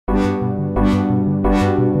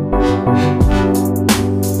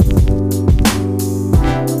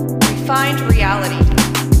Reality,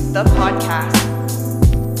 the podcast.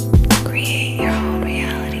 Create your own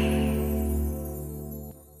reality.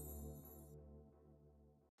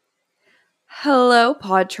 Hello,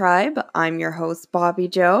 Pod Tribe. I'm your host, Bobby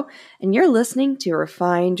Joe, and you're listening to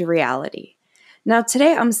Refined Reality. Now,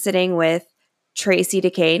 today I'm sitting with Tracy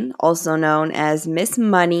DeCane, also known as Miss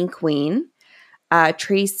Money Queen.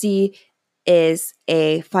 Tracy is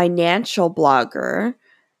a financial blogger.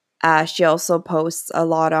 She also posts a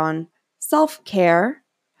lot on self-care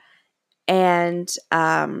and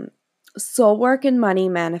soul work and money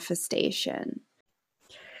manifestation.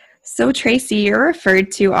 So, Tracy, you're referred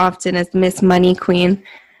to often as Miss Money Queen.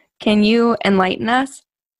 Can you enlighten us?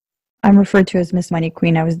 I'm referred to as Miss Money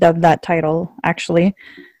Queen. I was dubbed that title, actually,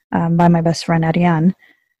 by my best friend, Ariane.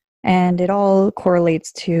 And it all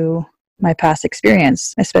correlates to my past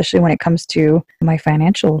experience, especially when it comes to my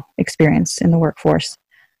financial experience in the workforce.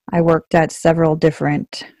 I worked at several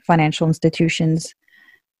different financial institutions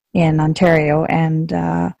in Ontario, and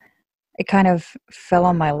it kind of fell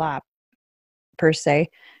on my lap, per se.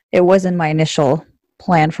 It wasn't my initial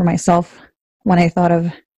plan for myself when I thought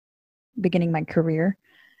of beginning my career,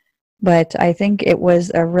 but I think it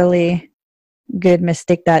was a really good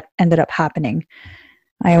mistake that ended up happening.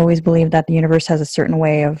 I always believe that the universe has a certain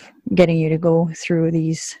way of getting you to go through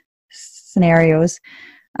these scenarios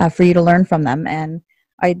for you to learn from them, and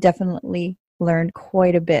I definitely learned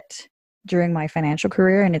quite a bit during my financial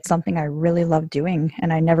career, and it's something I really love doing,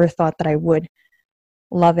 and I never thought that I would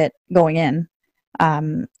love it going in.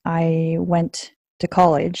 I went to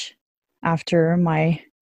college after my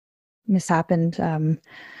mishappened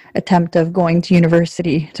attempt of going to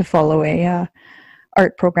university to follow a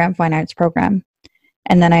art program, fine arts program,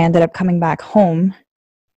 and then I ended up coming back home,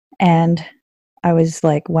 and I was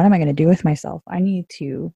like, what am I going to do with myself? I need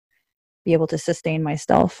to be able to sustain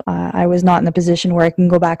myself. I was not in the position where I can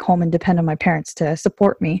go back home and depend on my parents to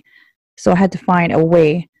support me. So I had to find a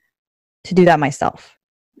way to do that myself.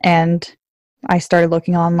 And I started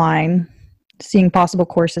looking online, seeing possible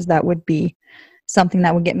courses that would be something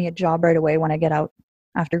that would get me a job right away when I get out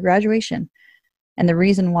after graduation. And the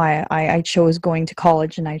reason why I chose going to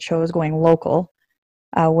college and I chose going local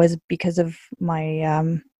was because of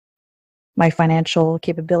my my financial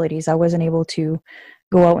capabilities. I wasn't able to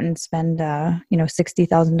go out and spend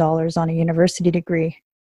 $60,000 on a university degree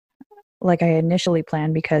like I initially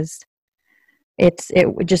planned, because it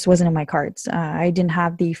just wasn't in my cards. I didn't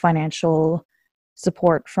have the financial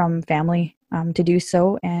support from family to do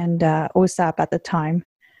so, and OSAP at the time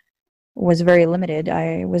was very limited.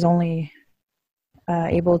 I was only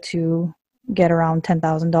able to get around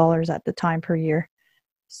 $10,000 at the time per year.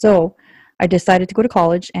 So I decided to go to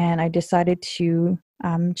college, and I decided to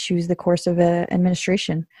choose the course of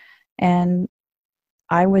administration. And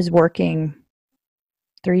I was working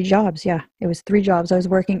 3 jobs. Yeah, it was 3 jobs. I was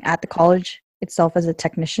working at the college itself as a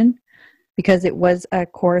technician, because it was a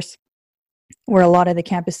course where a lot of the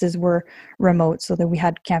campuses were remote, so that we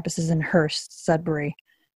had campuses in Hearst, Sudbury,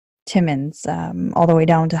 Timmins, all the way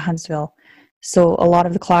down to Huntsville. So a lot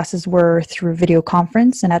of the classes were through video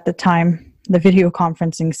conference, and at the time, the video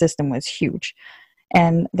conferencing system was huge.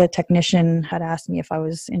 And the technician had asked me if I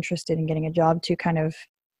was interested in getting a job to kind of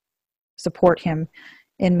support him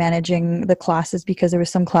in managing the classes, because there were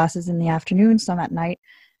some classes in the afternoon, some at night.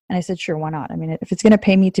 And I said, sure, why not? I mean, if it's going to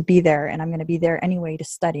pay me to be there and I'm going to be there anyway to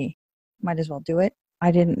study, might as well do it. I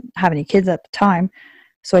didn't have any kids at the time,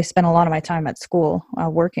 so I spent a lot of my time at school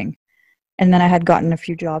working. And then I had gotten a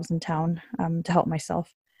few jobs in town to help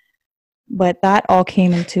myself. But that all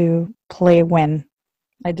came into play when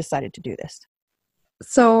I decided to do this.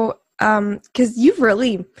 So, because you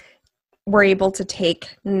really were able to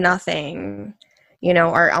take nothing,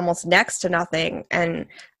 or almost next to nothing, and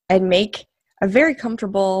make a very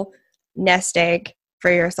comfortable nest egg for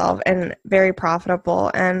yourself and very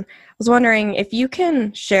profitable. And I was wondering if you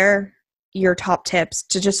can share your top tips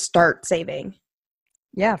to just start saving.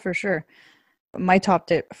 Yeah, for sure. My top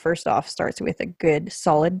tip, first off, starts with a good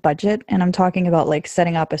solid budget. And I'm talking about like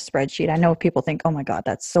setting up a spreadsheet. I know people think, oh my God,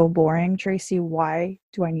 that's so boring, Tracy. Why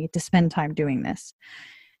do I need to spend time doing this?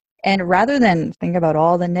 And rather than think about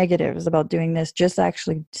all the negatives about doing this, just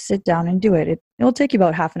actually sit down and do it. It'll take you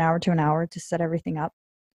about half an hour to an hour to set everything up.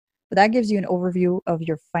 But that gives you an overview of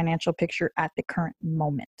your financial picture at the current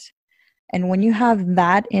moment. And when you have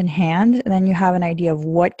that in hand, then you have an idea of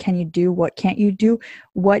what can you do, what can't you do,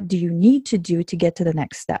 what do you need to do to get to the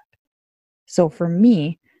next step. So for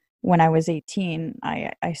me, when I was 18,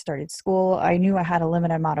 I started school. I knew I had a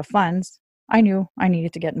limited amount of funds. I knew I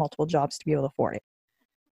needed to get multiple jobs to be able to afford it.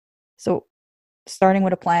 So starting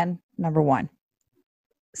with a plan, number 1.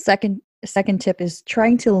 Second The second tip is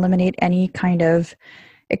trying to eliminate any kind of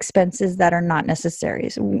expenses that are not necessary.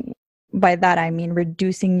 So by that, I mean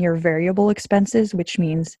reducing your variable expenses, which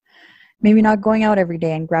means maybe not going out every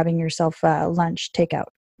day and grabbing yourself lunch takeout.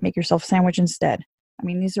 Make yourself a sandwich instead. I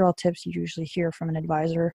mean, these are all tips you usually hear from an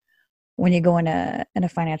advisor when you go in a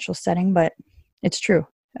financial setting, but it's true.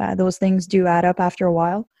 Those things do add up after a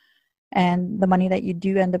while. And the money that you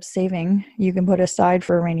do end up saving, you can put aside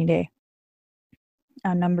for a rainy day.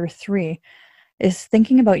 Number 3 is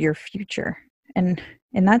thinking about your future. And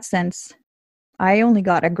in that sense, I only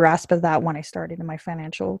got a grasp of that when I started in my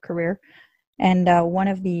financial career. And one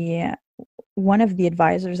of the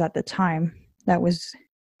advisors at the time that was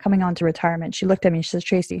coming on to retirement, she looked at me and she says,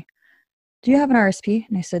 "Tracy, do you have an RSP?"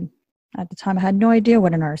 And I said, at the time, I had no idea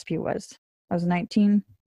what an RSP was. I was 19,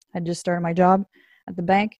 had just started my job at the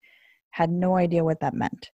bank, had no idea what that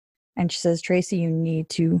meant. And she says, "Tracy, you need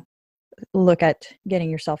to look at getting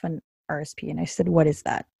yourself an RSP." And I said, "What is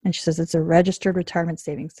that?" And she says, "It's a registered retirement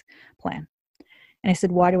savings plan." And I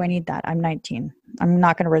said, "Why do I need that? I'm 19. I'm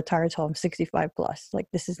not going to retire until I'm 65 plus. Like,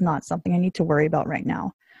 this is not something I need to worry about right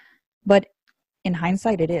now." But in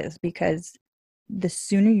hindsight, it is, because the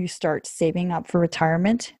sooner you start saving up for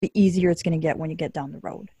retirement, the easier it's going to get when you get down the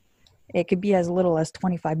road. It could be as little as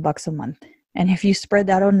 $25 a month. And if you spread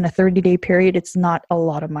that out in a 30-day period, it's not a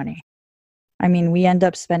lot of money. I mean, we end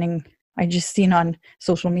up spending, I just seen on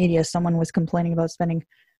social media, someone was complaining about spending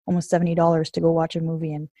almost $70 to go watch a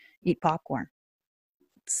movie and eat popcorn.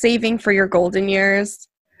 Saving for your golden years.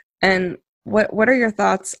 And what are your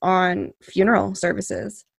thoughts on funeral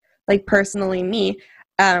services? Like, personally, me,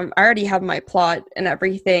 I already have my plot and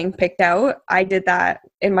everything picked out. I did that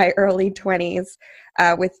in my early 20s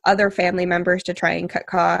with other family members to try and cut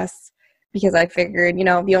costs, because I figured,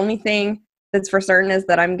 the only thing that's for certain is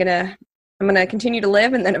that I'm gonna continue to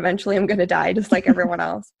live, and then eventually I'm gonna die just like everyone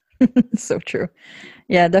else. So true.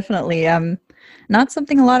 Yeah, definitely. Not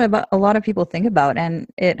something a lot of people think about, and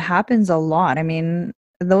it happens a lot. I mean,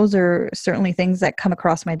 those are certainly things that come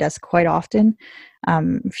across my desk quite often.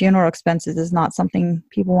 Funeral expenses is not something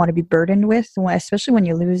people want to be burdened with, especially when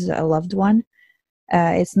you lose a loved one.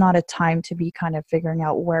 It's not a time to be kind of figuring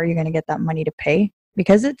out where you're going to get that money to pay,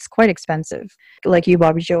 because it's quite expensive. Like you,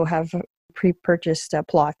 Bobby Joe, have pre-purchased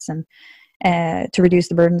plots and to reduce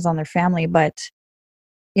the burdens on their family. But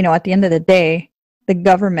at the end of the day,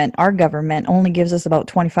 our government only gives us about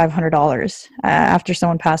 $2,500 after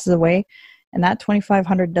someone passes away, and that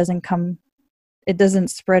 $2,500 doesn't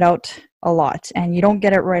spread out a lot, and you don't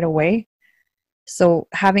get it right away. So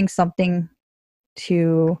having something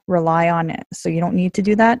to rely on, so you don't need to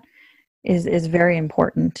do that, is very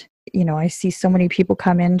important. I see so many people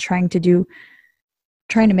come in trying to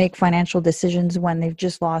make financial decisions when they've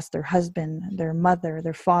just lost their husband, their mother,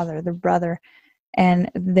 their father, their brother,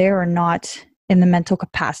 and they are not in the mental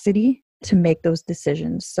capacity to make those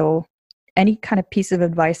decisions. So any kind of piece of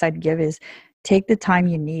advice I'd give is take the time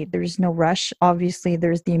you need. There's no rush. Obviously,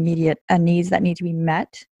 there's the immediate needs that need to be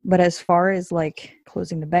met. But as far as like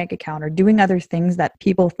closing the bank account or doing other things that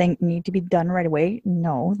people think need to be done right away,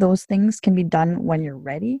 no, those things can be done when you're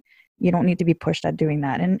ready. You don't need to be pushed at doing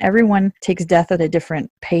that. And everyone takes death at a different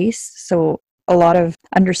pace. So a lot of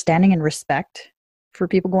understanding and respect for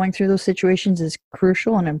people going through those situations is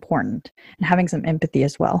crucial and important, and having some empathy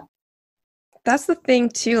as well. That's the thing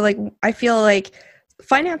too. Like, I feel like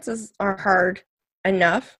finances are hard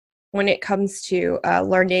enough when it comes to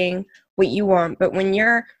learning what you want. But when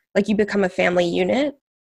you become a family unit,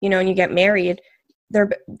 and you get married,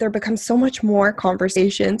 there becomes so much more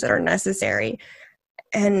conversations that are necessary.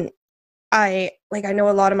 And I know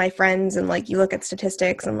a lot of my friends, and like, you look at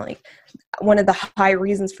statistics, and like, one of the high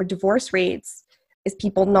reasons for divorce rates is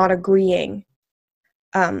people not agreeing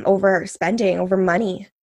over spending, over money.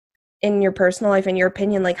 In your personal life, in your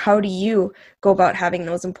opinion, like, how do you go about having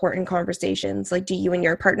those important conversations? Like, do you and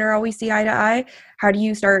your partner always see eye to eye? How do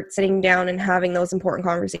you start sitting down and having those important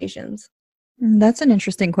conversations? That's an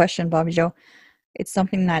interesting question, Bobby Joe. It's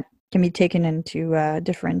something that can be taken into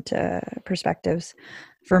different perspectives.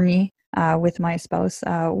 For me, with my spouse,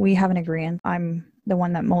 we have an agreement. I'm the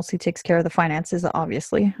one that mostly takes care of the finances,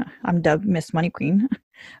 obviously. I'm dubbed Miss Money Queen.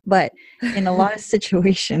 But in a lot of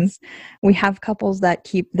situations, we have couples that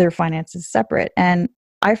keep their finances separate. And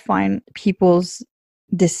I find people's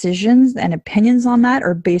decisions and opinions on that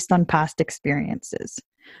are based on past experiences.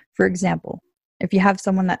 For example, if you have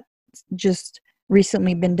someone that's just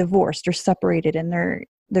recently been divorced or separated, and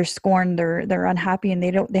they're scorned, they're unhappy, and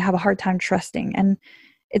they have a hard time trusting. And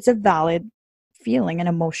it's a valid feeling and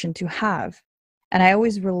emotion to have. And I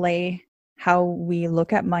always relay how we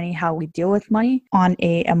look at money, how we deal with money on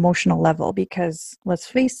a emotional level, because let's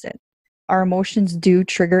face it, our emotions do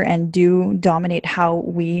trigger and do dominate how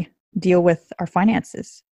we deal with our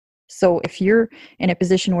finances. So if you're in a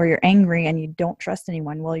position where you're angry and you don't trust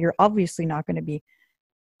anyone, well, you're obviously not going to be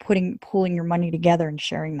pulling your money together and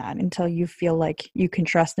sharing that until you feel like you can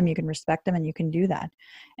trust them, you can respect them, and you can do that.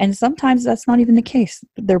 And sometimes that's not even the case.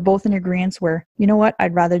 They're both in agreement where, you know what,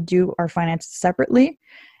 I'd rather do our finances separately.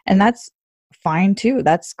 And that's fine too.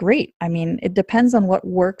 That's great. I mean, it depends on what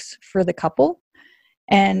works for the couple.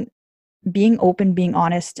 And being open, being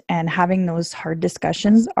honest, and having those hard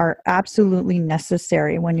discussions are absolutely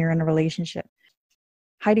necessary when you're in a relationship.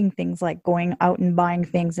 Hiding things like going out and buying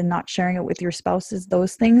things and not sharing it with your spouses,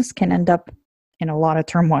 those things can end up in a lot of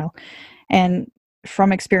turmoil. And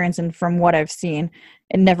from experience and from what I've seen,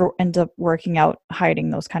 it never ends up working out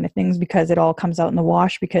hiding those kind of things because it all comes out in the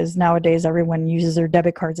wash, because nowadays everyone uses their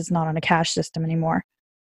debit cards. It's not on a cash system anymore.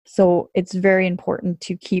 So it's very important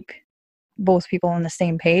to keep both people on the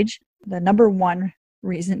same page. The number one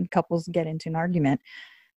reason couples get into an argument,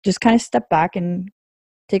 just kind of step back and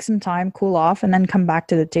take some time, cool off, and then come back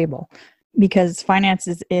to the table. Because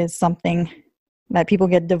finances is something that people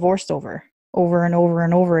get divorced over and over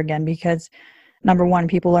and over again, because number one,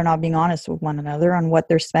 people are not being honest with one another on what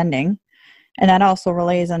they're spending. And that also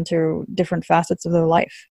relays onto different facets of their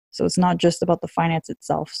life. So it's not just about the finance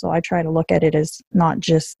itself. So I try to look at it as not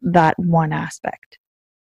just that one aspect.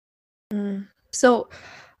 So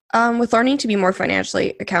with learning to be more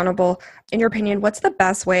financially accountable, in your opinion, what's the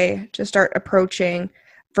best way to start approaching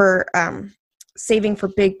for saving for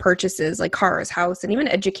big purchases like cars, house, and even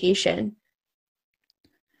education?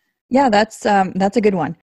 Yeah, that's a good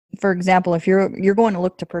one. For example, if you're going to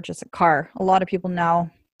look to purchase a car, a lot of people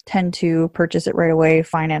now tend to purchase it right away,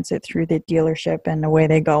 finance it through the dealership, and away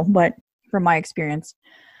they go. But from my experience,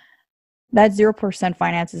 that 0%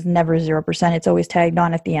 finance is never 0%. It's always tagged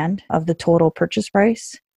on at the end of the total purchase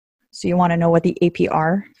price. So you want to know what the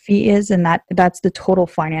APR fee is, and that's the total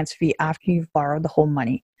finance fee after you've borrowed the whole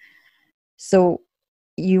money. So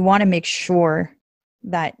you want to make sure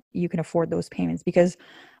that you can afford those payments, because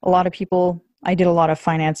a lot of people, I did a lot of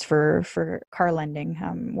finance for car lending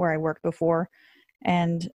where I worked before,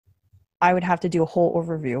 and I would have to do a whole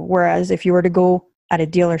overview. Whereas if you were to go at a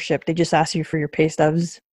dealership, they just ask you for your pay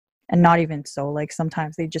stubs, and not even so. Like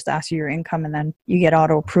sometimes they just ask you your income and then you get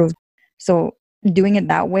auto approved. So doing it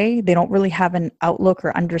that way, they don't really have an outlook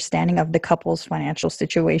or understanding of the couple's financial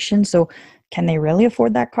situation. So can they really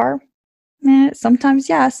afford that car? Sometimes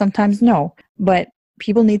yes, sometimes no. But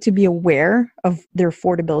people need to be aware of their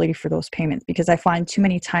affordability for those payments, because I find too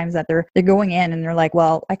many times that they're going in and they're like,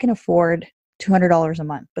 well, I can afford $200 a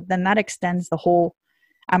month, but then that extends the whole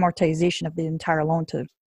amortization of the entire loan to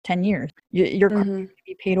 10 years. Your car can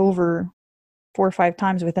be paid over 4 or 5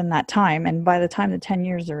 times within that time. And by the time the 10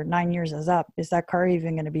 years or 9 years is up, is that car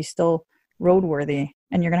even going to be still roadworthy?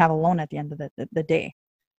 And you're going to have a loan at the end of the day.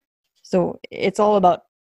 So it's all about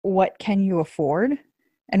what can you afford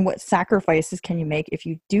and what sacrifices can you make if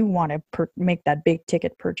you do want to make that big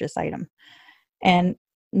ticket purchase item. And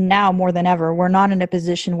now more than ever, we're not in a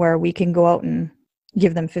position where we can go out and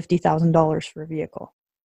give them $50,000 for a vehicle.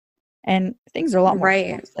 And things are a lot more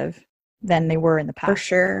expensive than they were in the past. For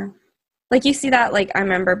sure. Like you see that, like I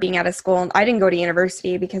remember being at a school, and I didn't go to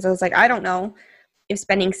university because I was like, I don't know if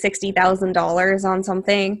spending $60,000 on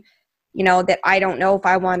something, that I don't know if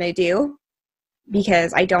I want to do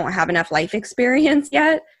because I don't have enough life experience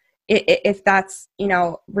yet, if that's,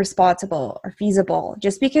 responsible or feasible,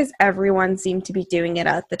 just because everyone seemed to be doing it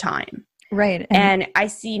at the time. Right. And I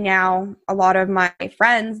see now a lot of my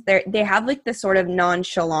friends, they have like this sort of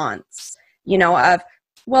nonchalance, of,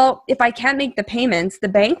 well, if I can't make the payments, the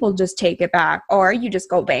bank will just take it back, or you just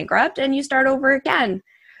go bankrupt and you start over again.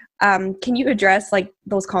 Can you address like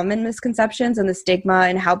those common misconceptions and the stigma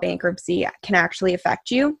and how bankruptcy can actually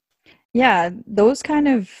affect you? Yeah, those kind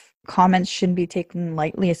of comments shouldn't be taken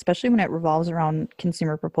lightly, especially when it revolves around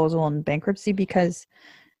consumer proposal and bankruptcy, because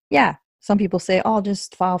some people say, oh, I'll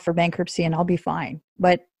just file for bankruptcy and I'll be fine.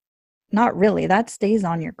 But not really. That stays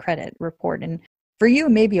on your credit report. And for you,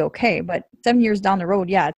 it may be okay, but 7 years down the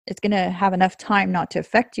road, it's going to have enough time not to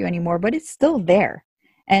affect you anymore, but it's still there.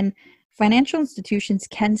 And financial institutions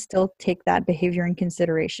can still take that behavior in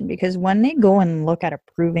consideration, because when they go and look at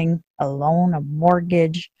approving a loan, a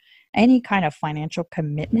mortgage, any kind of financial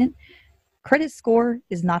commitment, credit score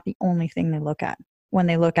is not the only thing they look at when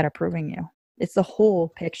they look at approving you. It's the whole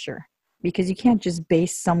picture, because you can't just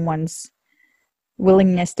base someone's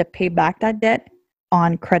willingness to pay back that debt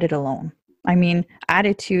on credit alone. I mean,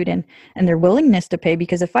 attitude and their willingness to pay,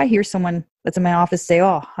 because if I hear someone that's in my office say,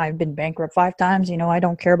 oh, I've been bankrupt 5 times, I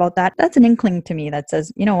don't care about that. That's an inkling to me that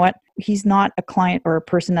says, you know what, he's not a client or a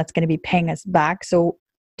person that's going to be paying us back. So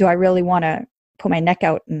do I really want to put my neck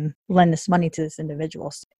out and lend this money to this individual?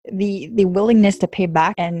 So the willingness to pay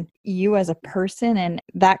back and you as a person, and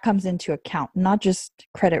that comes into account, not just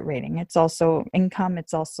credit rating. It's also income.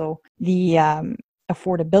 It's also the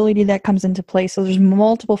affordability that comes into play. So there's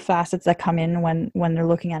multiple facets that come in when they're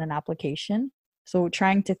looking at an application. So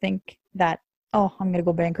trying to think that, oh, I'm going to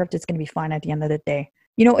go bankrupt, it's going to be fine at the end of the day.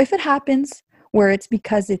 If it happens where it's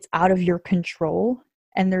because it's out of your control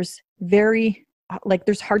and there's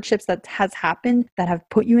there's hardships that has happened that have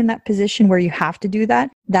put you in that position where you have to do that,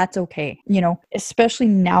 that's okay. Especially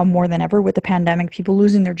now more than ever with the pandemic, people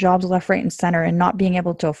losing their jobs left, right, and center and not being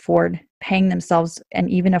able to afford paying themselves and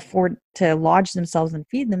even afford to lodge themselves and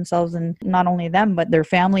feed themselves, and not only them, but their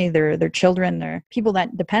family, their children, their people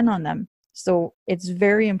that depend on them. So it's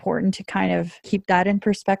very important to kind of keep that in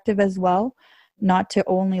perspective as well, not to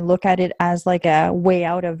only look at it as like a way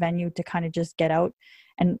out, a venue to kind of just get out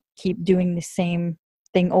and keep doing the same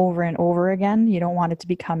thing over and over again. You don't want it to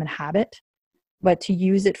become a habit, but to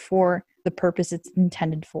use it for the purpose it's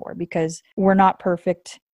intended for, because we're not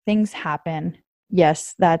perfect. Things happen.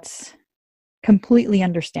 Yes, that's completely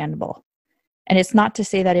understandable. And it's not to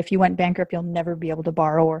say that if you went bankrupt, you'll never be able to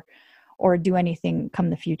borrow or do anything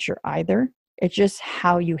come the future either. It's just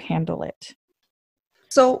how you handle it.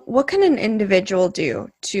 So what can an individual do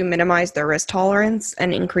to minimize their risk tolerance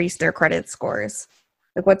and increase their credit scores?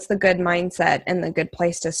 Like, what's the good mindset and the good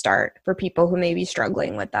place to start for people who may be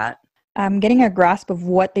struggling with that? Getting a grasp of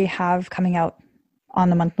what they have coming out on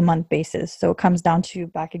the month-to-month basis. So it comes down to,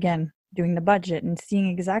 back again, doing the budget and seeing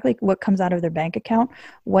exactly what comes out of their bank account,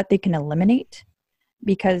 what they can eliminate,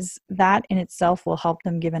 because that in itself will help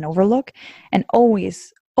them give an overlook. And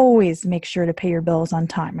always make sure to pay your bills on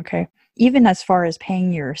time, okay? Even as far as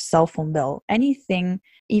paying your cell phone bill, anything,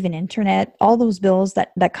 even internet, all those bills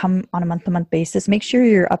that come on a month-to-month basis, make sure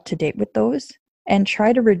you're up to date with those and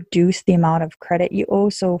try to reduce the amount of credit you owe.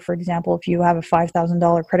 So for example, if you have a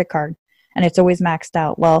 $5,000 credit card and it's always maxed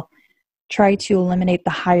out, well, try to eliminate the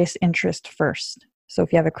highest interest first. So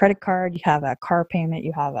if you have a credit card, you have a car payment,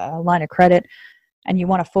 you have a line of credit, and you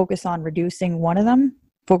want to focus on reducing one of them,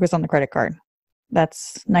 focus on the credit card.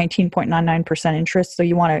 That's 19.99% interest. So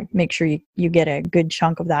you want to make sure you get a good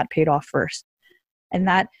chunk of that paid off first. And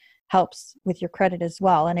that helps with your credit as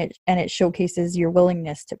well. And it showcases your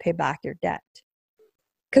willingness to pay back your debt.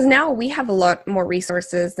 Because now we have a lot more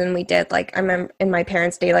resources than we did. Like, I remember in my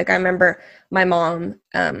parents' day, like I remember my mom,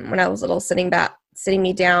 when I was little, sitting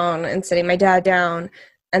me down and sitting my dad down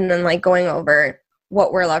and then like going over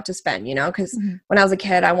what we're allowed to spend, because when I was a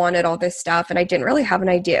kid, I wanted all this stuff and I didn't really have an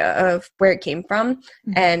idea of where it came from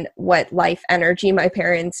and what life energy my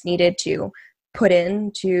parents needed to put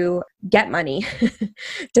in to get money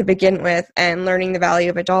to begin with, and learning the value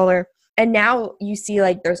of a dollar. And now you see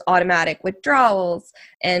like there's automatic withdrawals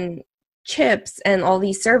and chips and all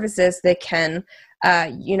these services that can,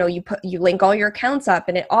 you link all your accounts up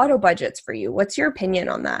and it auto budgets for you. What's your opinion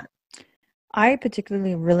on that? I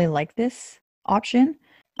particularly really like this option.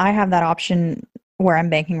 I have that option where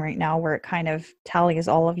I'm banking right now, where it kind of tallies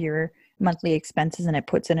all of your monthly expenses and it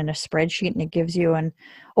puts it in a spreadsheet and it gives you an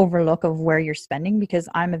overlook of where you're spending, because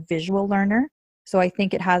I'm a visual learner. So I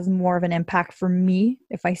think it has more of an impact for me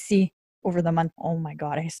if I see over the month, oh my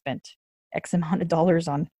God, I spent X amount of dollars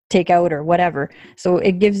on takeout or whatever. So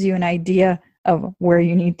it gives you an idea of where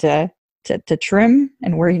you need to trim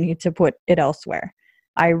and where you need to put it elsewhere.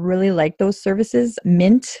 I really like those services.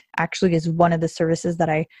 Mint actually is one of the services that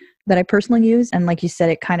I personally use. And like you said,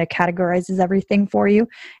 it kind of categorizes everything for you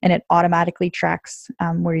and it automatically tracks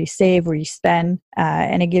where you save, where you spend.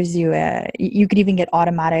 And it gives you you could even get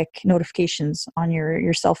automatic notifications on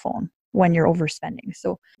your cell phone when you're overspending.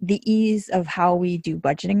 So the ease of how we do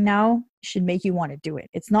budgeting now should make you want to do it.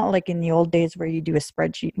 It's not like in the old days where you do a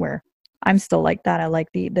spreadsheet, where I'm still like that. I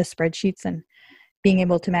like the spreadsheets and being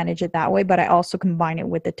able to manage it that way, but I also combine it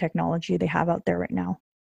with the technology they have out there right now.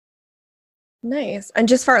 Nice. And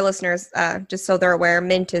just for our listeners, just so they're aware,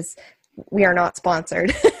 we are not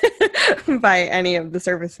sponsored by any of the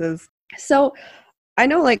services. So I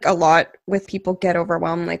know like a lot with people get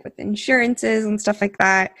overwhelmed like with insurances and stuff like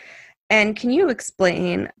that. And can you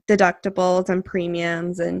explain deductibles and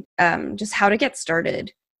premiums and just how to get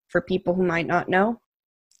started for people who might not know?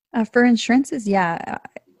 For insurances, yeah.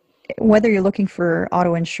 Whether you're looking for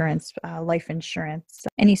auto insurance, life insurance,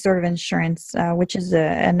 any sort of insurance, which is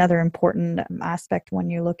another important aspect when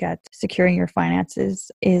you look at securing your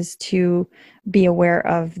finances, is to be aware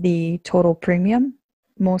of the total premium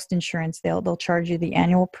most insurance, they'll charge you the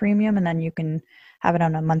annual premium, and then you can have it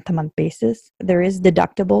on a month-to-month basis. There is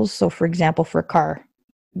deductibles. So for example, for a car,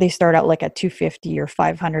 they start out like at $250 or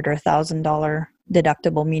 $500 or $1,000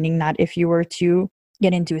 deductible, meaning that if you were to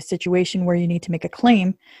get into a situation where you need to make a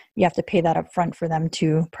claim, you have to pay that up front for them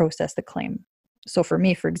to process the claim. So for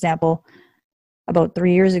me, for example, about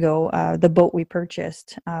 3 years ago, the boat we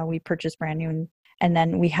purchased brand new, and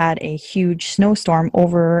then we had a huge snowstorm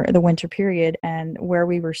over the winter period, and where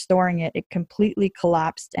we were storing it, it completely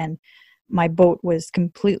collapsed, and my boat was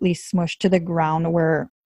completely smushed to the ground where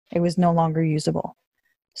it was no longer usable.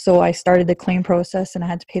 So I started the claim process, and I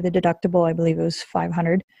had to pay the deductible. I believe it was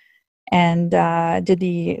 $500, and did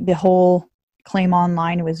the whole claim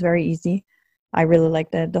online. It was very easy. I really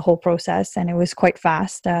liked the whole process, and it was quite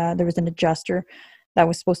fast. There was an adjuster that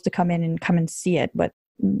was supposed to come and see it, but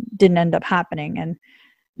didn't end up happening, and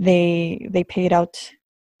they paid out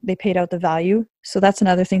the value. So that's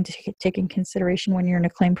another thing to take in consideration when you're in a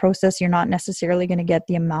claim process. You're not necessarily going to get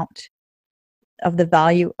the amount of the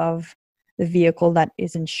value of the vehicle that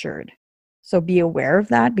is insured. So be aware of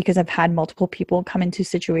that, because I've had multiple people come into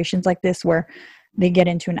situations like this where they get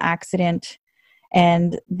into an accident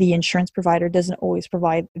and the insurance provider doesn't always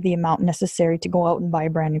provide the amount necessary to go out and buy a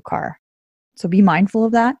brand new car. So be mindful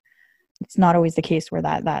of that. It's not always the case where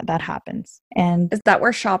that happens. And is that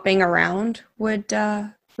where shopping around would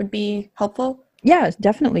be helpful? Yeah,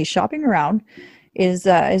 definitely. Shopping around is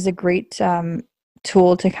a great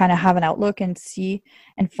tool to kind of have an outlook and see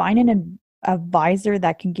and find an advisor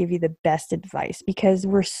that can give you the best advice, because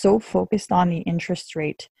we're so focused on the interest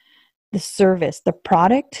rate, the service, the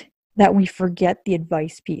product, that we forget the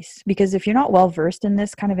advice piece. Because if you're not well versed in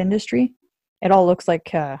this kind of industry, it all looks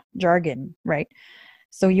like jargon, right?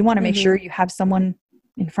 So you want to make sure you have someone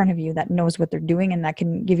in front of you that knows what they're doing and that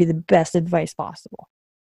can give you the best advice possible.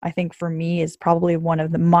 I think for me is probably one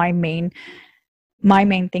of my main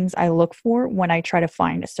things I look for when I try to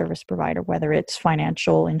find a service provider, whether it's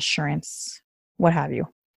financial, insurance, what have you.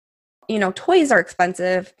 You know, toys are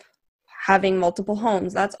expensive. Having multiple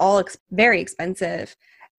homes, that's all very expensive.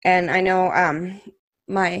 And I know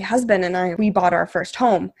my husband and I, we bought our first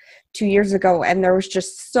home 2 years ago, and there was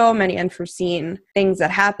just so many unforeseen things that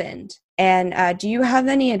happened. And do you have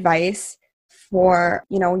any advice for,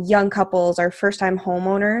 young couples or first-time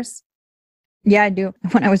homeowners? Yeah, I do.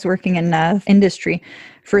 When I was working in industry,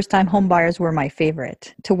 first-time home buyers were my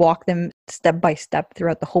favorite. To walk them step by step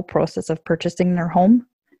throughout the whole process of purchasing their home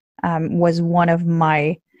was one of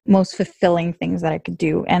my most fulfilling things that I could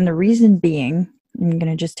do. And the reason being, I'm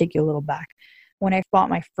going to just take you a little back. When I bought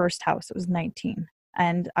my first house, it was 19,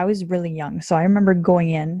 and I was really young. So I remember going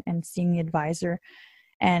in and seeing the advisor,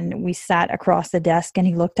 and we sat across the desk, and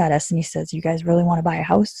he looked at us and he says, "You guys really want to buy a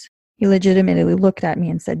house?" He legitimately looked at me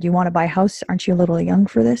and said, "Do you want to buy a house? Aren't you a little young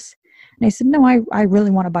for this?" And I said, "No, I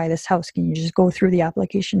really want to buy this house. Can you just go through the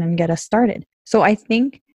application and get us started?" So I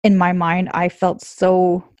think in my mind, I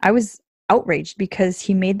was outraged because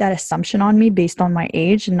he made that assumption on me based on my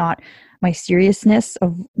age and not my seriousness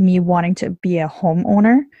of me wanting to be a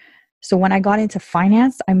homeowner. So when I got into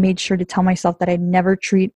finance, I made sure to tell myself that I'd never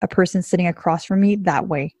treat a person sitting across from me that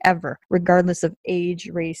way, ever, regardless of age,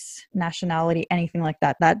 race, nationality, anything like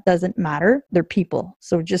that. That doesn't matter. They're people.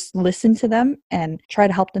 So just listen to them and try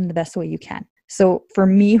to help them the best way you can. So for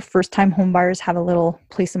me, first-time homebuyers have a little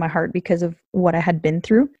place in my heart because of what I had been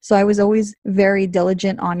through. So I was always very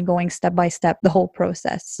diligent on going step by step, the whole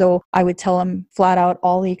process. So I would tell them flat out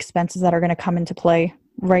all the expenses that are going to come into play,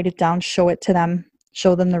 write it down, show it to them,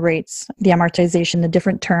 show them the rates, the amortization, the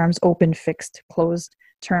different terms, open, fixed, closed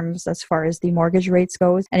terms as far as the mortgage rates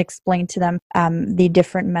goes, and explain to them the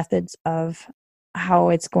different methods of how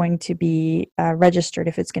it's going to be registered,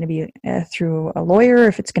 if it's going to be through a lawyer,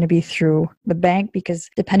 if it's going to be through the bank, because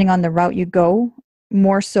depending on the route you go,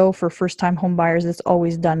 more so for first-time home buyers, it's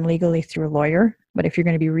always done legally through a lawyer. But if you're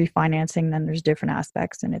going to be refinancing, then there's different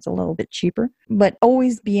aspects and it's a little bit cheaper. But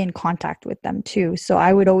always be in contact with them too. So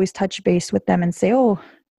I would always touch base with them and say, "Oh,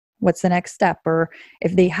 what's the next step?" Or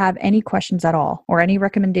if they have any questions at all or any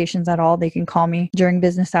recommendations at all, they can call me during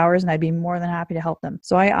business hours and I'd be more than happy to help them.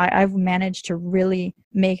 So I've managed to really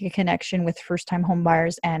make a connection with first-time home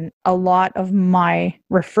buyers, and a lot of my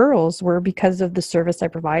referrals were because of the service I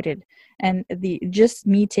provided. And just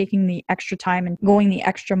me taking the extra time and going the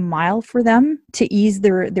extra mile for them to ease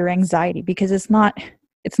their anxiety, because it's not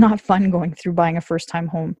fun going through buying a first-time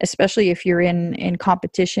home, especially if you're in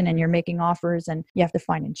competition and you're making offers and you have to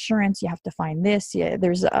find insurance, you have to find this. Yeah,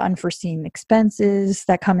 there's unforeseen expenses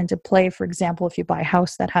that come into play. For example, if you buy a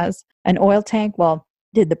house that has an oil tank, well,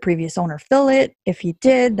 did the previous owner fill it? If he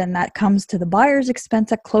did, then that comes to the buyer's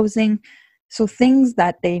expense at closing. So things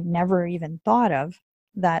that they never even thought of,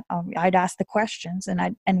 that I'd ask the questions,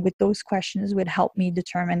 and with those questions would help me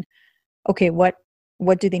determine, okay, what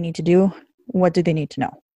do they need to do? What do they need to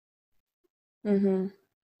know? Mm-hmm.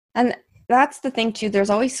 And that's the thing too. There's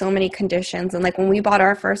always so many conditions. And like when we bought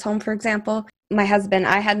our first home, for example, my husband,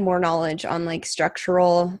 I had more knowledge on like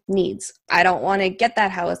structural needs. I don't want to get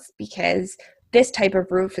that house because this type of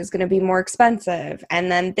roof is going to be more expensive. And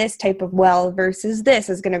then this type of well versus this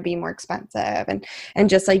is going to be more expensive, and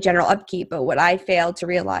just like general upkeep. But what I failed to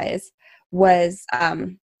realize was,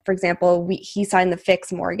 for example, he signed the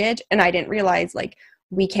fixed mortgage and I didn't realize like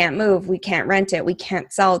we can't move, we can't rent it, we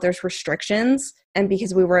can't sell, there's restrictions. And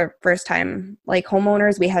because we were first time like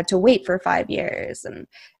homeowners, we had to wait for 5 years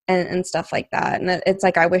and stuff like that. And it's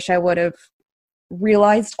like, I wish I would have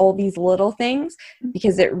realized all these little things,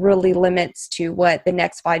 because it really limits to what the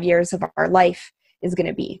next 5 years of our life is going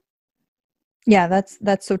to be. Yeah,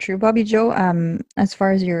 that's so true, Bobby Joe. As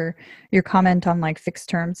far as your comment on like fixed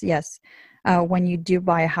terms, yes. When you do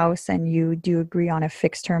buy a house and you do agree on a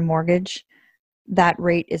fixed term mortgage, that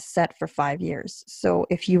rate is set for 5 years. So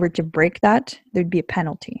if you were to break that, there'd be a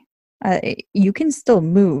penalty. You can still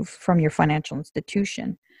move from your financial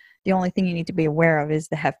institution. The only thing you need to be aware of is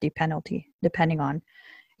the hefty penalty, depending on,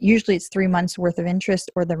 usually it's 3 months worth of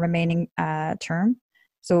interest or the remaining term.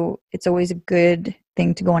 So it's always a good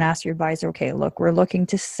thing to go and ask your advisor, okay, look, we're looking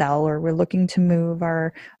to sell or we're looking to move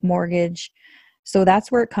our mortgage. So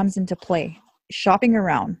that's where it comes into play. Shopping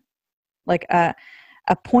around, like a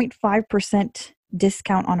 0.5%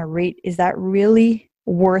 discount on a rate, is that really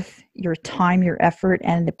worth your time, your effort,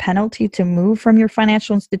 and the penalty to move from your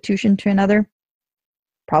financial institution to another?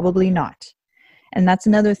 Probably not. And that's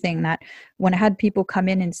another thing, that when I had people come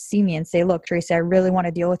in and see me and say, look, Tracy, I really want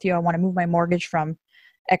to deal with you. I want to move my mortgage from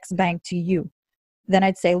X bank to you. Then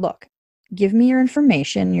I'd say, look, give me your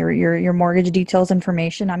information, your mortgage details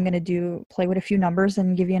information. I'm going to play with a few numbers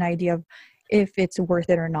and give you an idea of if it's worth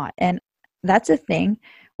it or not. And that's a thing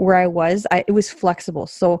where it was flexible.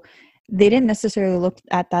 So they didn't necessarily look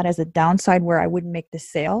at that as a downside where I wouldn't make the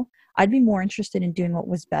sale. I'd be more interested in doing what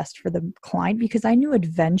was best for the client, because I knew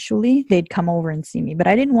eventually they'd come over and see me, but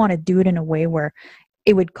I didn't want to do it in a way where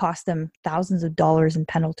it would cost them thousands of dollars in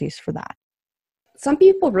penalties for that. Some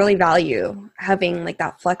people really value having like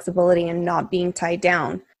that flexibility and not being tied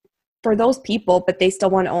down. For those people, but they still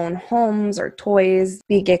want to own homes or toys,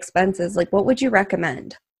 big expenses, like what would you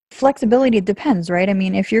recommend? Flexibility depends, right? I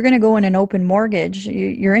mean, if you're going to go in an open mortgage,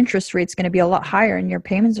 your interest rate's going to be a lot higher and your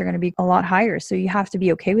payments are going to be a lot higher. So you have to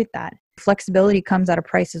be okay with that. Flexibility comes at a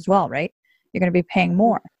price as well, right? You're going to be paying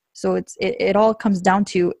more. So it all comes down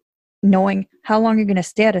to knowing how long you're going to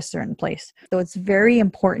stay at a certain place. So it's very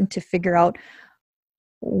important to figure out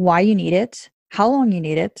why you need it, how long you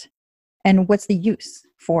need it, and what's the use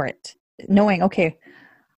for it. Knowing, okay,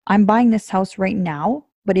 I'm buying this house right now,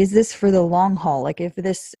 but is this for the long haul? Like if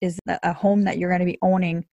this is a home that you're going to be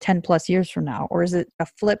owning 10 plus years from now, or is it a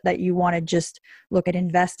flip that you want to just look at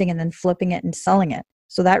investing and then flipping it and selling it?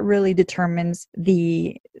 So that really determines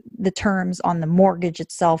the terms on the mortgage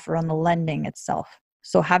itself or on the lending itself.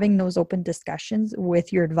 So having those open discussions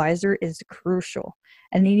with your advisor is crucial,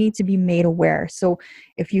 and they need to be made aware. So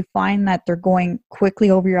if you find that they're going quickly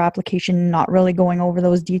over your application, not really going over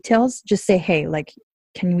those details, just say, hey, like,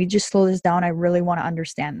 can we just slow this down? I really want to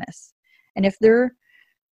understand this. And if they're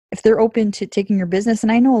open to taking your business,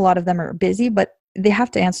 and I know a lot of them are busy, but they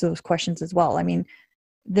have to answer those questions as well. I mean,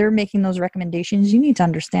 they're making those recommendations. You need to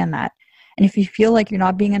understand that. And if you feel like you're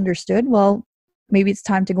not being understood, well, maybe it's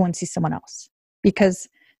time to go and see someone else, because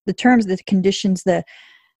the terms, the conditions, the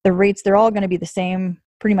rates, they're all going to be the same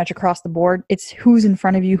pretty much across the board. It's who's in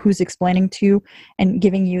front of you, who's explaining to you and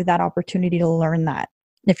giving you that opportunity to learn that.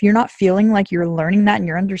 If you're not feeling like you're learning that and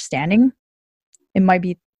you're understanding, it might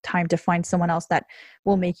be time to find someone else that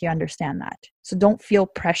will make you understand that. So don't feel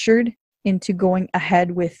pressured into going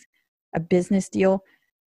ahead with a business deal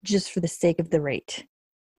just for the sake of the rate.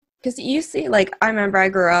 Because you see, like, I remember I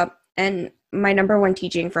grew up and my number one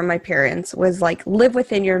teaching from my parents was like, live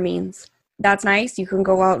within your means. That's nice. You can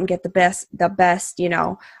go out and get the best, of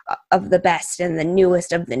the best and the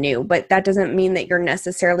newest of the new, but that doesn't mean that you're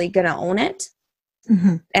necessarily going to own it.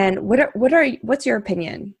 Mm-hmm. And what's your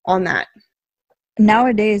opinion on that?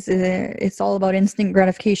 Nowadays, it's all about instant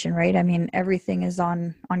gratification, right? I mean, everything is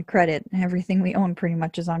on credit. Everything we own pretty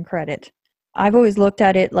much is on credit. I've always looked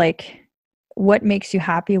at it like, what makes you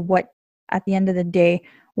happy? What, at the end of the day,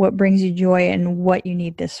 what brings you joy and what you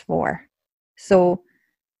need this for? So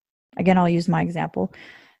again, I'll use my example.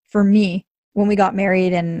 For me, when we got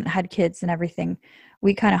married and had kids and everything,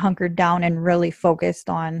 we kind of hunkered down and really focused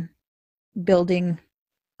on building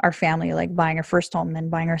our family, like buying our first home, then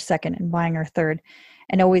buying our second and buying our third,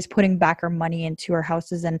 and always putting back our money into our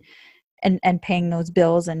houses and paying those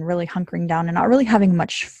bills and really hunkering down and not really having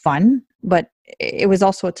much fun. But it was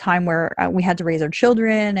also a time where we had to raise our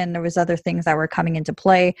children, and there was other things that were coming into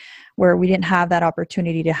play where we didn't have that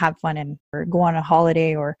opportunity to have fun and or go on a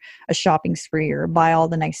holiday or a shopping spree or buy all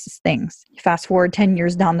the nicest things. Fast forward 10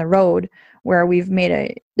 years down the road where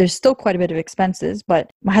there's still quite a bit of expenses,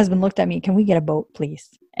 but my husband looked at me, can we get a boat, please?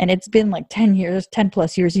 And it's been like 10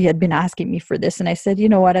 plus years he had been asking me for this. And I said, you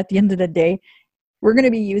know what, at the end of the day, we're going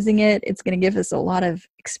to be using it. It's going to give us a lot of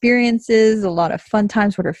experiences, a lot of fun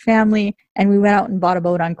times with our family. And we went out and bought a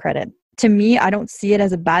boat on credit. To me, I don't see it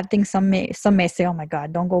as a bad thing. Some may say, oh my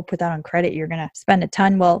God, don't go put that on credit. You're going to spend a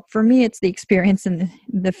ton. Well, for me, it's the experience and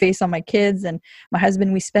the face on my kids and my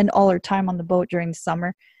husband. We spend all our time on the boat during the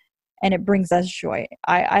summer, and it brings us joy.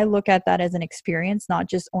 I look at that as an experience, not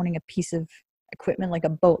just owning a piece of equipment like a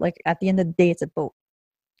boat. Like at the end of the day, it's a boat.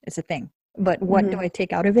 It's a thing. But what do I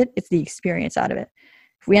take out of it? It's the experience out of it.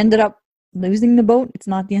 If we ended up losing the boat, it's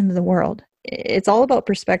not the end of the world. It's all about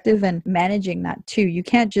perspective and managing that too. You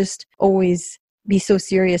can't just always be so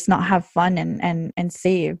serious, not have fun and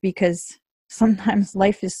save, because sometimes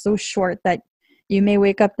life is so short that you may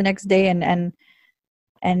wake up the next day and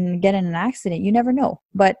get in an accident. You never know.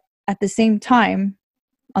 But at the same time,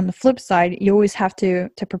 on the flip side, you always have to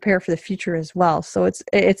prepare for the future as well. So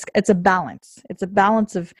it's a balance. It's a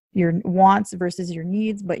balance of your wants versus your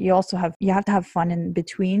needs, but you have to have fun in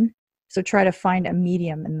between. So try to find a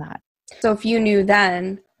medium in that. So if you knew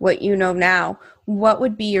then what you know now, what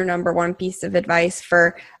would be your number one piece of advice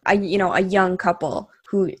for a young couple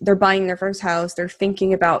who they're buying their first house, they're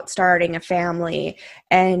thinking about starting a family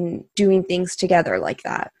and doing things together like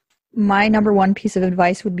that? My number one piece of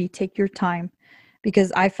advice would be take your time.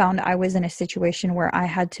 Because I found I was in a situation where I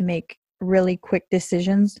had to make really quick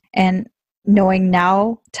decisions. And knowing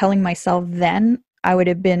now, telling myself then, I would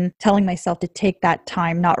have been telling myself to take that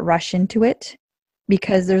time, not rush into it,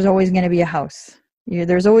 because there's always going to be a house.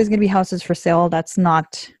 There's always going to be houses for sale. That's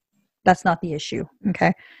not the issue.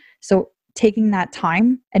 Okay. So taking that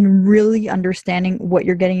time and really understanding what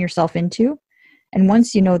you're getting yourself into. And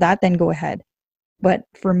once you know that, then go ahead. But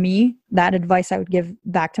for me, that advice I would give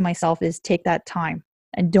back to myself is take that time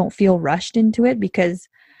and don't feel rushed into it, because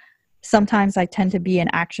sometimes I tend to be an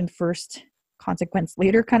action first, consequence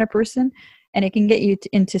later kind of person, and it can get you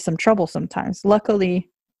into some trouble sometimes.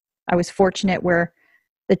 Luckily, I was fortunate where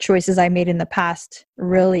the choices I made in the past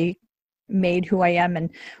really made who I am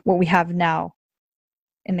and what we have now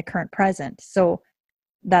in the current present. So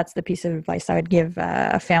that's the piece of advice I would give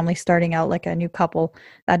a family starting out, like a new couple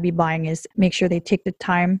that'd be buying, is make sure they take the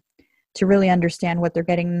time to really understand what they're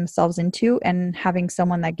getting themselves into, and having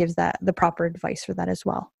someone that gives the proper advice for that as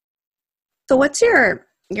well. So what's your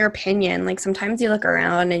opinion? Like sometimes you look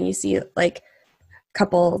around and you see like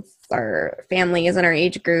couples or families in our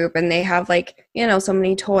age group, and they have like, so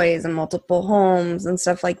many toys and multiple homes and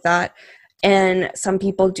stuff like that. And some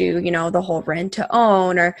people do, the whole rent to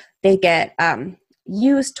own, or they get,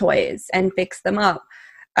 use toys and fix them up.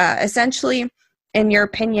 Essentially, in your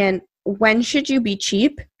opinion, when should you be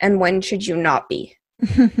cheap and when should you not be?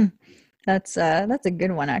 That's a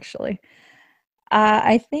good one, actually.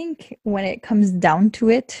 I think when it comes down to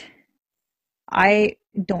it, I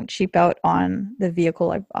don't cheap out on the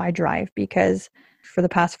vehicle I drive, because for the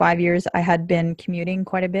past 5 years, I had been commuting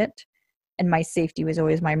quite a bit, and my safety was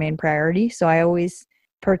always my main priority. So I always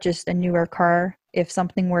purchased a newer car. If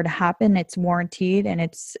something were to happen, it's warranted and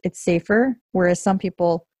it's safer. Whereas some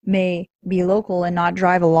people may be local and not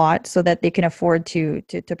drive a lot so that they can afford to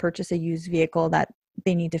purchase a used vehicle that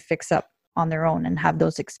they need to fix up on their own and have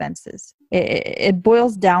those expenses. It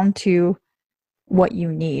boils down to what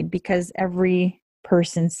you need, because every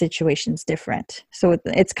person's situation is different. So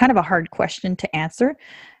it's kind of a hard question to answer,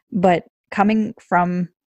 but coming from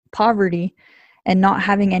poverty and not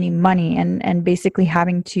having any money and basically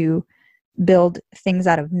having to build things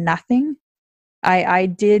out of nothing, I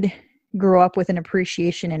did grow up with an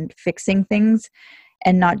appreciation in fixing things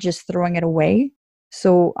and not just throwing it away.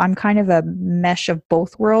 So I'm kind of a mesh of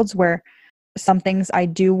both worlds, where some things I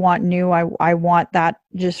do want new. I want that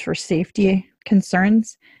just for safety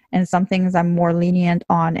concerns, and some things I'm more lenient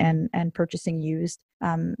on and purchasing used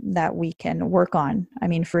that we can work on. I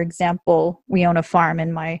mean, for example, we own a farm,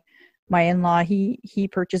 and my in-law, he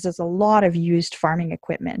purchases a lot of used farming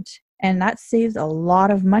equipment, and that saves a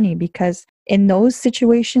lot of money, because in those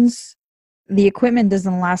situations, the equipment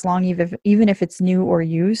doesn't last long, even if it's new or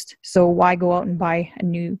used. So why go out and buy a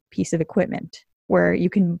new piece of equipment where you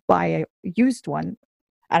can buy a used one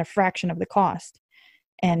at a fraction of the cost?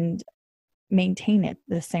 And maintain it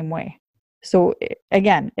the same way. So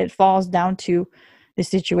again, it falls down to the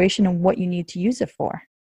situation and what you need to use it for.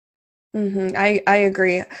 I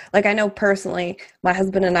agree. Like, I know personally, my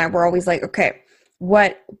husband and I were always like, okay,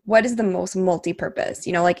 what is the most multi-purpose?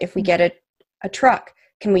 You know, like if we get a truck,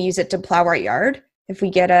 can we use it to plow our yard? If we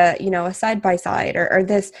get a side by side or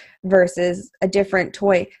this versus a different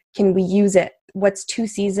toy, can we use it? What's 2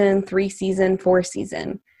 season, 3 season, 4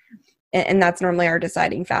 season? And that's normally our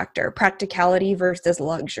deciding factor. Practicality versus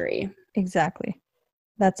luxury. Exactly.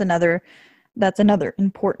 That's another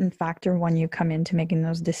important factor when you come into making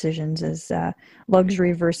those decisions is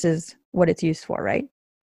luxury versus what it's used for, right?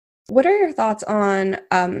 What are your thoughts on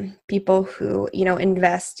people who,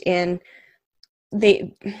 invest in,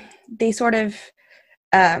 they sort of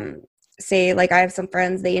say, like, I have some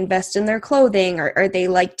friends, they invest in their clothing or they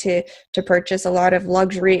like to purchase a lot of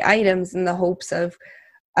luxury items in the hopes of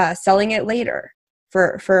selling it later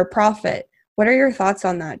for a profit. What are your thoughts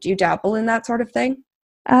on that? Do you dabble in that sort of thing?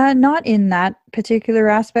 Not in that particular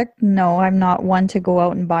aspect. No, I'm not one to go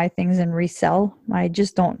out and buy things and resell. I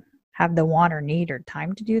just don't have the want or need or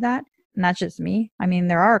time to do that. And that's just me. I mean,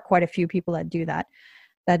 there are quite a few people that do that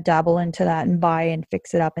dabble into that and buy and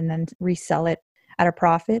fix it up and then resell it at a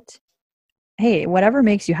profit. Hey, whatever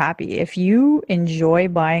makes you happy. If you enjoy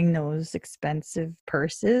buying those expensive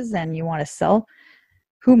purses and you want to sell,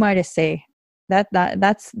 who am I to say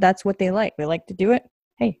that's what they like? They like to do it.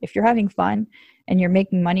 Hey, if you're having fun and you're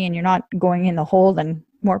making money and you're not going in the hole, then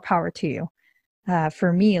more power to you.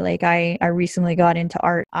 For me, like I recently got into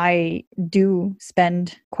art. I do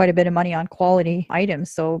spend quite a bit of money on quality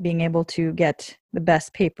items. So being able to get the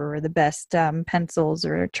best paper or the best pencils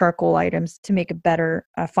or charcoal items to make a better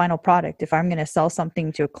final product. If I'm going to sell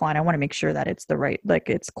something to a client, I want to make sure that it's the right, like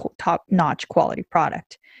it's top-notch quality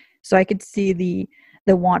product. So I could see the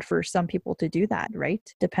want for some people to do that, right?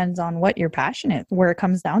 Depends on what you're passionate, where it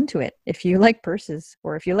comes down to it. If you like purses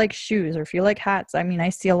or if you like shoes or if you like hats, I mean, I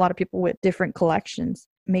see a lot of people with different collections.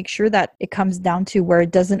 Make sure that it comes down to where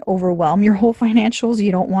it doesn't overwhelm your whole financials.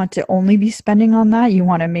 You don't want to only be spending on that. You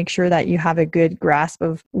want to make sure that you have a good grasp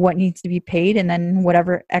of what needs to be paid. And then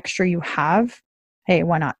whatever extra you have, hey,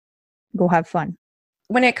 why not? Go have fun.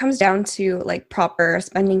 When it comes down to like proper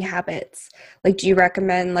spending habits, like do you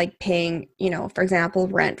recommend like paying, for example,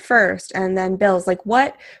 rent first and then bills? Like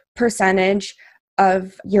what percentage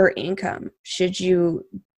of your income should you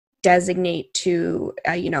designate to,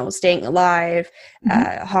 staying alive,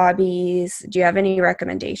 hobbies? Do you have any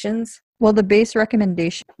recommendations? Well, the base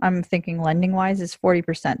recommendation, I'm thinking lending wise, is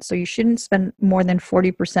 40%. So you shouldn't spend more than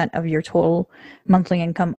 40% of your total monthly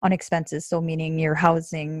income on expenses. So meaning your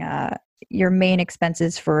housing, your main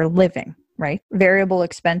expenses for living, right? Variable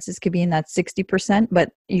expenses could be in that 60%,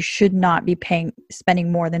 but you should not be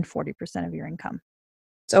spending more than 40% of your income.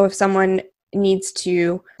 So if someone needs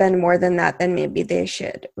to spend more than that, then maybe they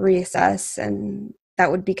should reassess, and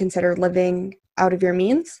that would be considered living out of your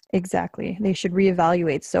means? Exactly. They should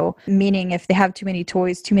reevaluate. So meaning if they have too many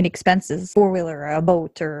toys, too many expenses, 4-wheeler, a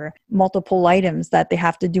boat, or multiple items that they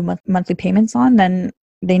have to do monthly payments on, then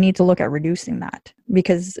they need to look at reducing that,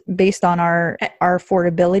 because based on our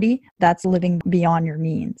affordability, that's living beyond your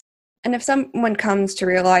means. And if someone comes to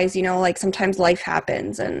realize, like sometimes life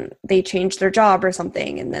happens and they change their job or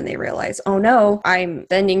something, and then they realize, oh no, I'm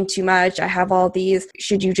spending too much, I have all these,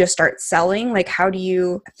 should you just start selling? Like, how do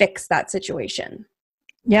you fix that situation?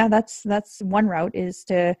 Yeah, that's one route, is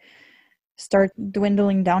to start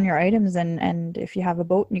dwindling down your items. And if you have a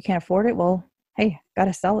boat and you can't afford it, well, hey,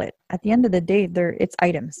 gotta sell it. At the end of the day, it's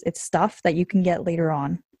items. It's stuff that you can get later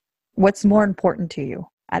on. What's more important to you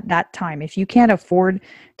at that time? If you can't afford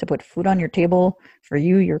to put food on your table for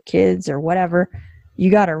you, your kids, or whatever, you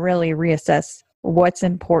gotta really reassess what's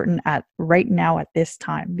important at right now at this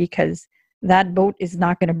time, because that boat is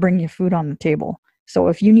not going to bring you food on the table. So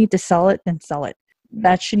if you need to sell it, then sell it.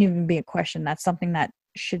 That shouldn't even be a question. That's something that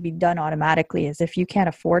should be done automatically. Is if you can't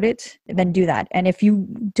afford it, then do that. And if you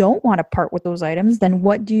don't want to part with those items, then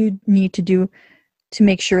what do you need to do to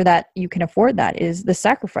make sure that you can afford that? Is the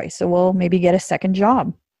sacrifice. So we'll maybe get a second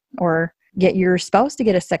job, or get your spouse to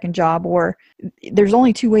get a second job, or there's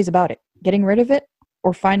only 2 ways about it: getting rid of it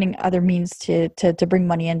or finding other means to bring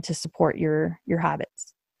money in to support your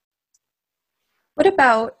habits. What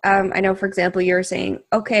about, I know, for example, you're saying,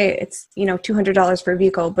 okay, it's, $200 for a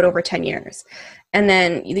vehicle, but over 10 years. And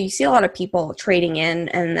then you see a lot of people trading in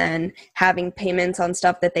and then having payments on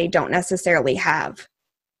stuff that they don't necessarily have.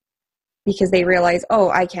 because they realize,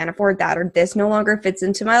 oh, I can't afford that, or this no longer fits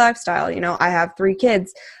into my lifestyle. You know, I have 3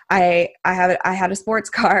 kids. I had a sports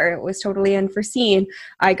car. It was totally unforeseen.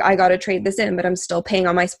 I got to trade this in, but I'm still paying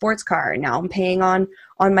on my sports car. Now I'm paying on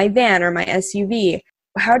my van or my SUV.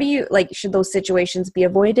 How do you, like, should those situations be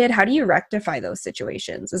avoided? How do you rectify those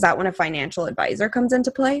situations? Is that when a financial advisor comes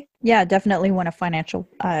into play? Yeah, definitely when a financial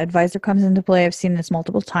advisor comes into play. I've seen this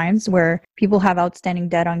multiple times where people have outstanding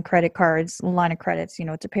debt on credit cards, line of credits,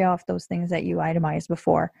 to pay off those things that you itemized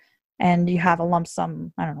before. And you have a lump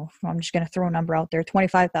sum, I don't know, I'm just going to throw a number out there,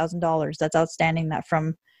 $25,000 that's outstanding, that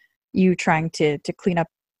from you trying to clean up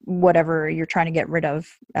whatever you're trying to get rid of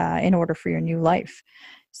in order for your new life.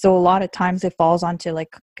 So a lot of times it falls onto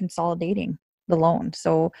like consolidating the loan.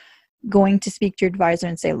 So going to speak to your advisor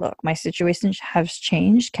and say, look, my situation has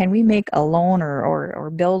changed. Can we make a loan or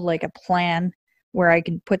build like a plan where I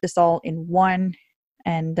can put this all in one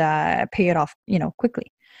and pay it off,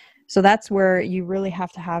 quickly. So that's where you really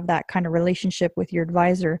have to have that kind of relationship with your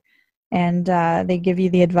advisor, and they give you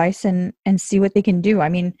the advice and see what they can do. I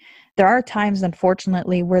mean, there are times,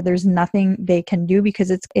 unfortunately, where there's nothing they can do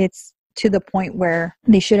because it's to the point where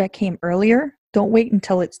they should have came earlier. Don't wait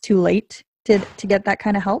until it's too late to get that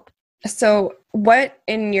kind of help. So what,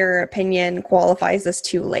 in your opinion, qualifies as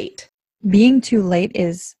too late? Being too late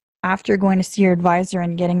is after going to see your advisor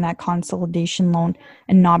and getting that consolidation loan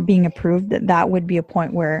and not being approved. That would be a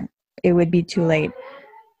point where it would be too late.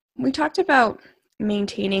 We talked about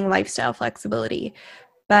maintaining lifestyle flexibility,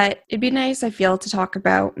 but it'd be nice, I feel, to talk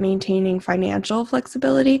about maintaining financial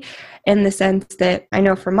flexibility in the sense that I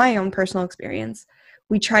know from my own personal experience,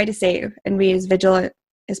 we try to save and be as vigilant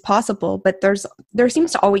as possible, but there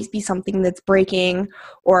seems to always be something that's breaking,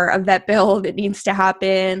 or a vet bill that needs to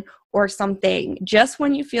happen, or something just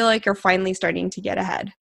when you feel like you're finally starting to get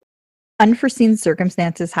ahead. Unforeseen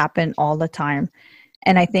circumstances happen all the time.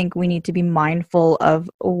 And I think we need to be mindful of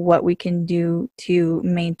what we can do to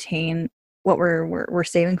maintain what we're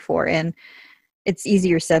saving for. And it's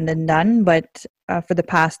easier said than done, but for the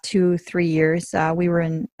past 2-3 years, we were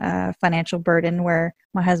in a financial burden where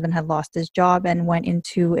my husband had lost his job and went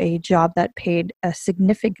into a job that paid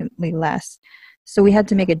significantly less. So we had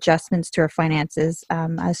to make adjustments to our finances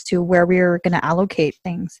as to where we were going to allocate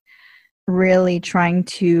things. Really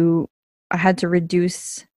I had to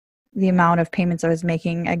reduce the amount of payments I was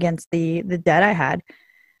making against the debt I had,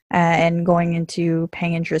 and going into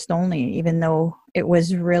paying interest only, even though it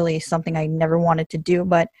was really something I never wanted to do.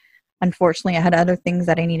 But unfortunately, I had other things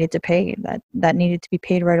that I needed to pay that needed to be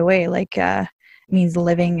paid right away, like means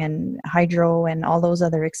living and hydro and all those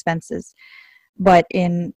other expenses. But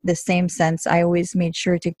in the same sense, I always made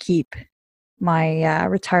sure to keep my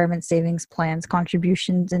retirement savings plans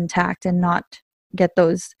contributions intact and not get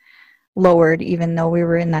those lowered, even though we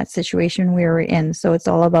were in that situation we were in. So it's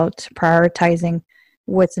all about prioritizing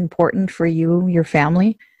what's important for you, your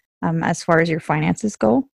family, as far as your finances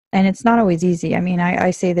go. And it's not always easy. I mean,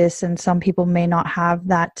 I say this, and some people may not have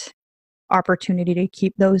that opportunity to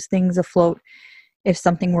keep those things afloat if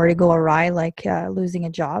something were to go awry, like losing a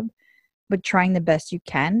job, but trying the best you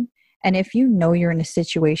can. And if you know you're in a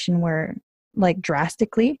situation where, like,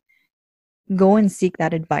 drastically, go and seek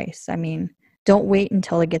that advice. I mean, don't wait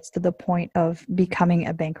until it gets to the point of becoming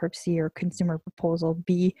a bankruptcy or consumer proposal.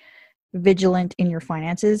 Be vigilant in your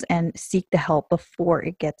finances and seek the help before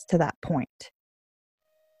it gets to that point.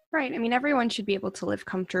 Right. I mean, everyone should be able to live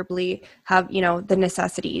comfortably, have, the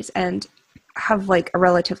necessities, and have like a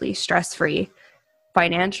relatively stress-free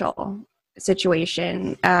financial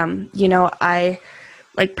situation. I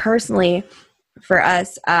like personally for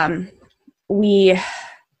us, we're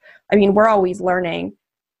always learning.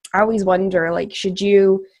 I always wonder, like, should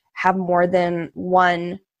you have more than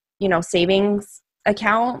one, savings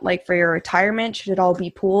account, like for your retirement? Should it all be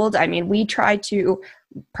pooled? I mean, we try to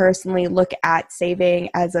personally look at saving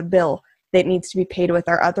as a bill that needs to be paid with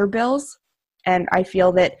our other bills. And I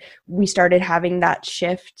feel that we started having that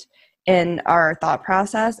shift in our thought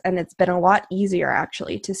process, and it's been a lot easier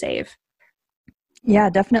actually to save. Yeah,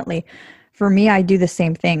 definitely. For me, I do the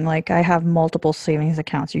same thing. Like, I have multiple savings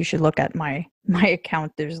accounts. You should look at my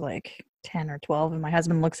account. There's like 10 or 12, and my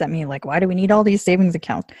husband looks at me like, why do we need all these savings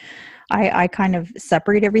accounts? I kind of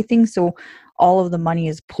separate everything. So all of the money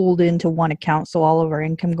is pooled into one account. So all of our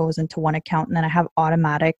income goes into one account. And then I have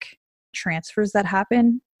automatic transfers that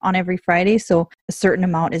happen on every Friday. So a certain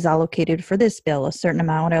amount is allocated for this bill. A certain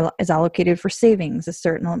amount is allocated for savings. A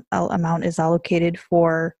certain amount is allocated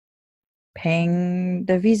for paying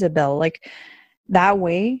the Visa bill. Like, that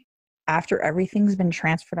way, after everything's been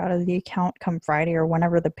transferred out of the account come Friday or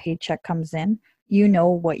whenever the paycheck comes in, you know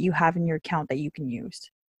what you have in your account that you can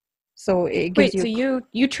use. So it gives Wait, you. so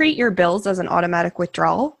you treat your bills as an automatic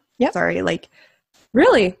withdrawal? Yep. Sorry, like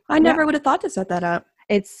really? I Yeah. never would have thought to set that up.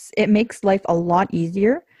 It makes life a lot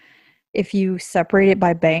easier if you separate it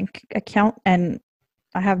by bank account. And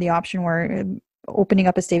I have the option where opening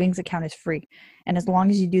up a savings account is free. And as long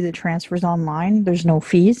as you do the transfers online, there's no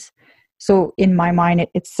fees. So in my mind,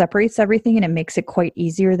 it separates everything and it makes it quite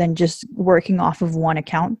easier than just working off of one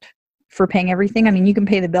account for paying everything. I mean, you can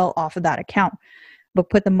pay the bill off of that account, but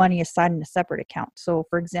put the money aside in a separate account. So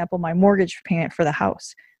for example, my mortgage payment for the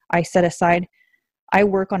house, I set aside, I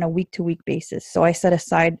work on a week-to-week basis. So I set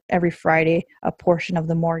aside every Friday a portion of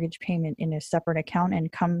the mortgage payment in a separate account,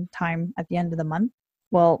 and come time at the end of the month,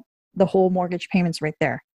 well, the whole mortgage payment's right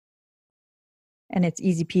there. And it's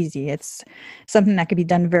easy peasy. It's something that could be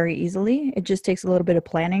done very easily. It just takes a little bit of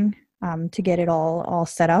planning to get it all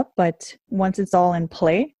set up. But once it's all in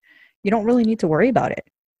play, you don't really need to worry about it.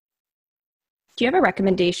 Do you have a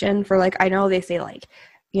recommendation for, like, I know they say like,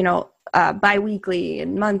 bi-weekly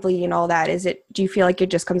and monthly and all that. Do you feel like it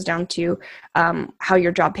just comes down to how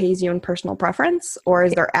your job pays you and personal preference, or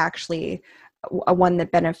is there actually a one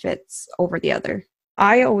that benefits over the other?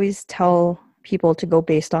 I always tell people to go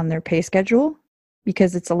based on their pay schedule,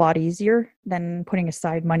 because it's a lot easier than putting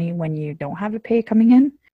aside money when you don't have a pay coming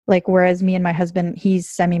in. Like, whereas me and my husband, he's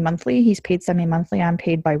semi-monthly, he's paid semi-monthly, I'm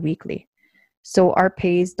paid bi-weekly. So our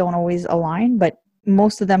pays don't always align, but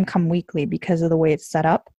most of them come weekly because of the way it's set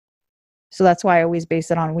up. So that's why I always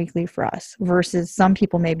base it on weekly for us, versus some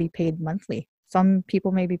people may be paid monthly. Some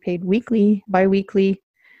people may be paid weekly, bi-weekly,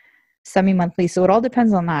 semi-monthly. So it all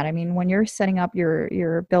depends on that. I mean, when you're setting up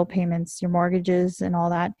your bill payments, your mortgages and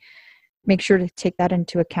all that, make sure to take that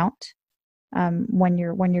into account when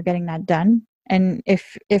you're getting that done. And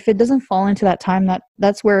if it doesn't fall into that time,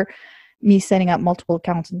 that's where me setting up multiple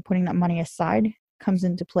accounts and putting that money aside comes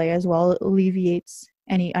into play as well. It alleviates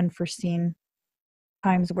any unforeseen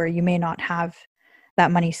times where you may not have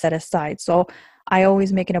that money set aside. So I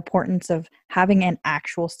always make an importance of having an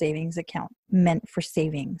actual savings account meant for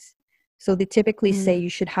savings. So they typically say you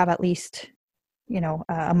should have at least,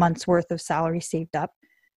 a month's worth of salary saved up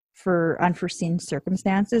for unforeseen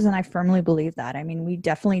circumstances. And I firmly believe that. I mean, we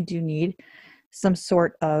definitely do need some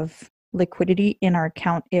sort of liquidity in our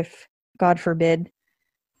account if, God forbid,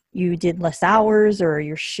 you did less hours, or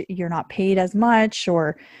you're not paid as much,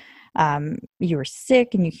 or you were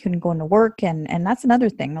sick and you couldn't go into work. And that's another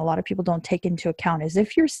thing a lot of people don't take into account, is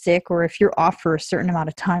if you're sick or if you're off for a certain amount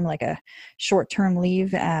of time, like a short-term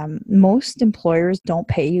leave, most employers don't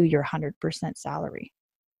pay you your 100% salary.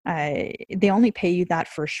 They only pay you that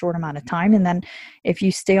for a short amount of time. And then if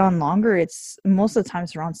you stay on longer, it's most of the time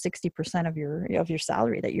it's around 60% of your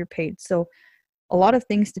salary that you're paid. So a lot of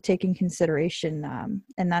things to take in consideration.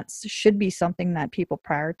 And that should be something that people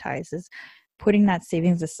prioritize, is putting that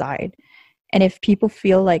savings aside. And if people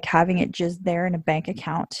feel like having it just there in a bank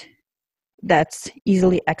account that's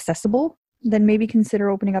easily accessible, then maybe consider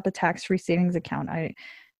opening up a tax-free savings account. I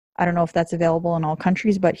don't know if that's available in all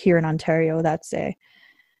countries, but here in Ontario, that's a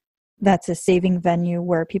saving venue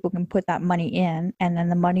where people can put that money in, and then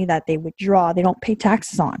the money that they withdraw, they don't pay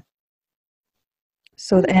taxes on.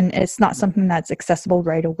 So, and it's not something that's accessible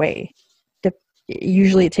right away.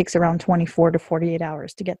 Usually it takes around 24 to 48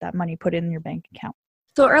 hours to get that money put in your bank account.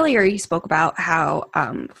 So earlier you spoke about how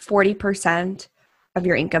 40% of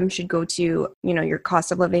your income should go to, your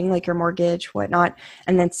cost of living, like your mortgage, whatnot.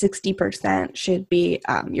 And then 60% should be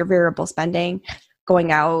your variable spending,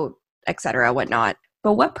 going out, etc., whatnot.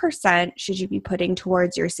 But what percent should you be putting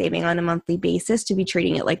towards your saving on a monthly basis to be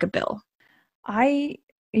treating it like a bill? I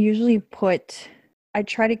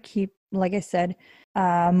try to keep, like I said,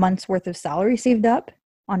 a month's worth of salary saved up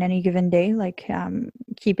on any given day,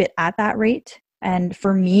 keep it at that rate. And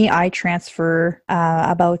for me, I transfer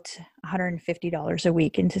about $150 a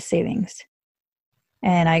week into savings.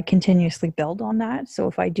 And I continuously build on that. So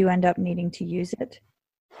if I do end up needing to use it,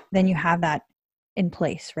 then you have that in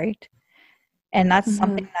place, right? And that's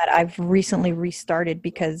something that I've recently restarted,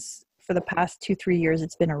 because for the past 2-3 years,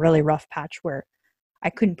 it's been a really rough patch where I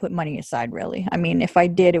couldn't put money aside, really. I mean, if I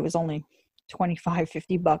did, it was only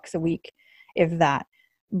 $25-$50 a week, if that.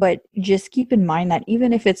 But just keep in mind that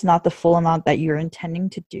even if it's not the full amount that you're intending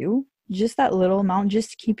to do, just that little amount,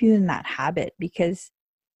 just to keep you in that habit, because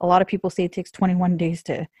a lot of people say it takes 21 days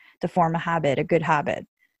to form a habit, a good habit.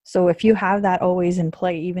 So if you have that always in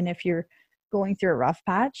play, even if you're going through a rough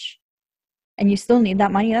patch and you still need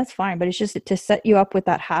that money, that's fine. But it's just to set you up with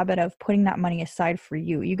that habit of putting that money aside for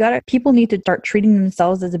you. People need to start treating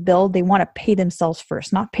themselves as a bill. They want to pay themselves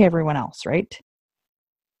first, not pay everyone else, right?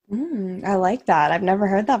 I like that. I've never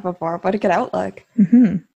heard that before. What a good outlook.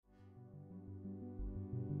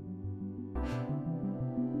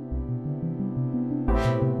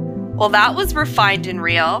 Well, that was Refined and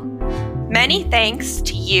Real. Many thanks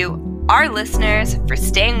to you, our listeners, for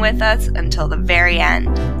staying with us until the very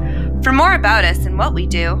end. For more about us and what we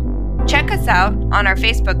do, check us out on our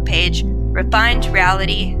Facebook page, Refined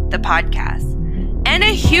Reality, the podcast. And a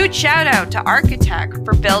huge shout out to Architect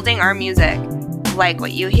for building our music. Like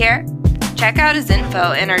what you hear? Check out his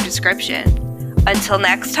info in our description. Until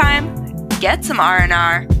next time, get some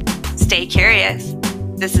R&R. Stay curious.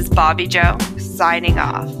 This is Bobby Joe, signing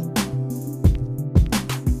off.